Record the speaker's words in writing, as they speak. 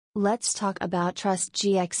Let's talk about Trust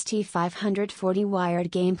GXT 540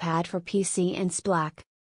 wired gamepad for PC and Black.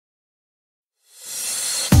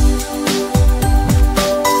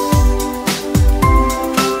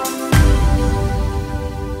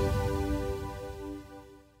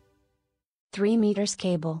 Three meters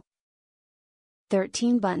cable,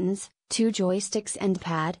 13 buttons, 2 joysticks and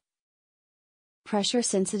pad, pressure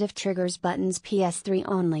sensitive triggers buttons PS3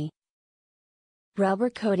 only, rubber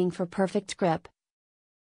coating for perfect grip,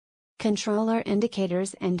 controller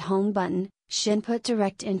indicators and home button, input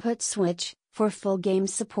direct input switch, for full game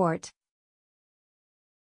support.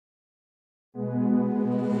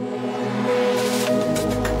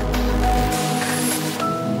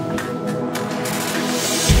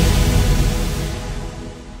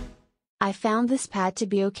 I found this pad to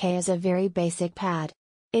be okay as a very basic pad.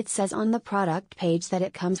 It says on the product page that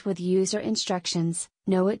it comes with user instructions.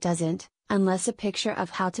 No, it doesn't, unless a picture of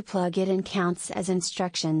how to plug it in counts as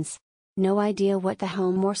instructions. No idea what the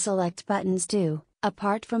home or select buttons do,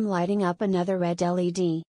 apart from lighting up another red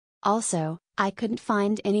LED. Also, I couldn't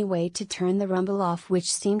find any way to turn the rumble off,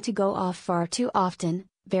 which seemed to go off far too often,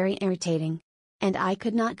 very irritating. And I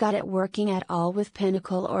could not get it working at all with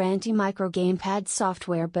Pinnacle or Anti-Micro Gamepad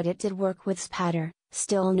software, but it did work with Spatter.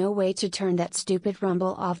 Still no way to turn that stupid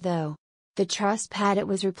rumble off though. The Trust pad it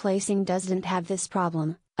was replacing doesn't have this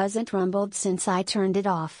problem, hasn't rumbled since I turned it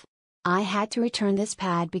off. I had to return this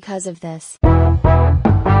pad because of this.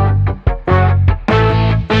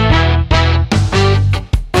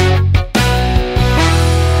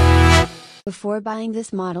 Before buying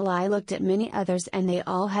this model I looked at many others and they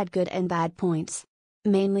all had good and bad points.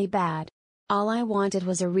 Mainly bad. All I wanted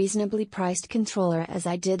was a reasonably priced controller, as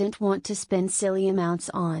I didn't want to spend silly amounts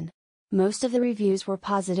on. Most of the reviews were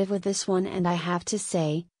positive with this one, and I have to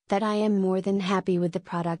say, that I am more than happy with the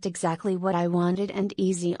product, exactly what I wanted and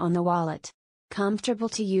easy on the wallet. Comfortable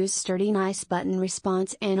to use, sturdy, nice button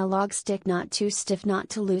response, analog stick, not too stiff, not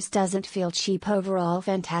too loose, doesn't feel cheap, overall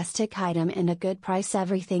fantastic item and a good price,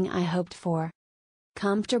 everything I hoped for.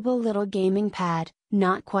 Comfortable little gaming pad,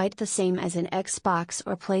 not quite the same as an Xbox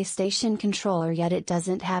or PlayStation controller, yet it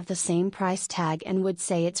doesn't have the same price tag, and would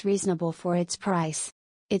say it's reasonable for its price.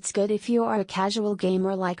 It's good if you are a casual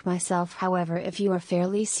gamer like myself, however if you are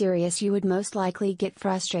fairly serious you would most likely get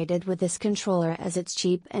frustrated with this controller as it's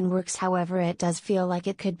cheap and works, however it does feel like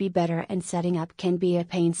it could be better and setting up can be a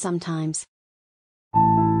pain sometimes.